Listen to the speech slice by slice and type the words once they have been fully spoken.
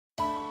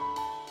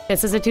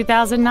This is a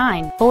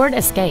 2009 Ford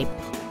Escape.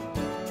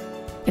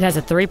 It has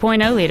a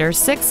 3.0-liter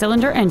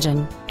 6-cylinder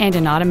engine and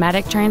an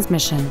automatic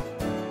transmission.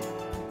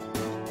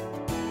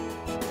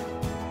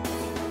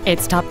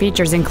 Its top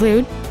features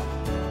include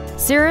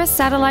Sirius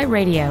satellite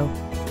radio,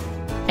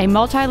 a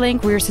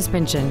multi-link rear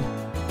suspension,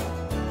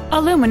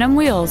 aluminum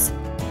wheels,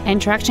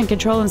 and traction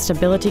control and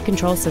stability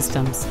control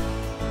systems.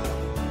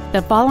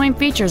 The following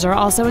features are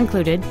also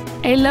included: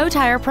 a low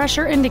tire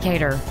pressure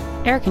indicator,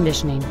 air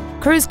conditioning,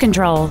 cruise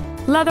control,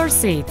 leather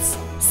seats,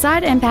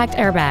 side impact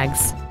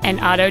airbags, an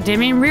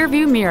auto-dimming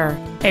rear-view mirror,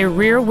 a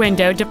rear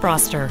window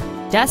defroster,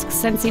 dusk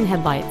sensing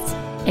headlights,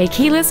 a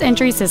keyless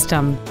entry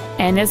system,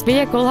 and this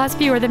vehicle has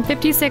fewer than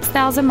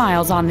 56,000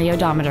 miles on the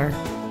odometer.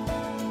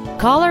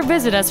 Call or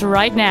visit us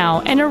right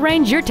now and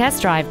arrange your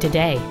test drive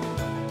today.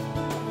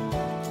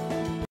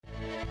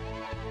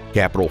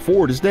 Capital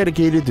Ford is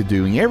dedicated to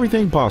doing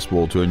everything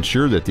possible to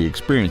ensure that the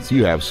experience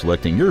you have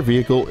selecting your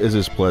vehicle is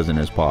as pleasant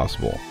as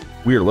possible.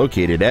 We are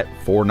located at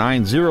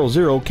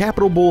 4900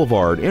 Capitol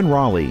Boulevard in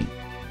Raleigh.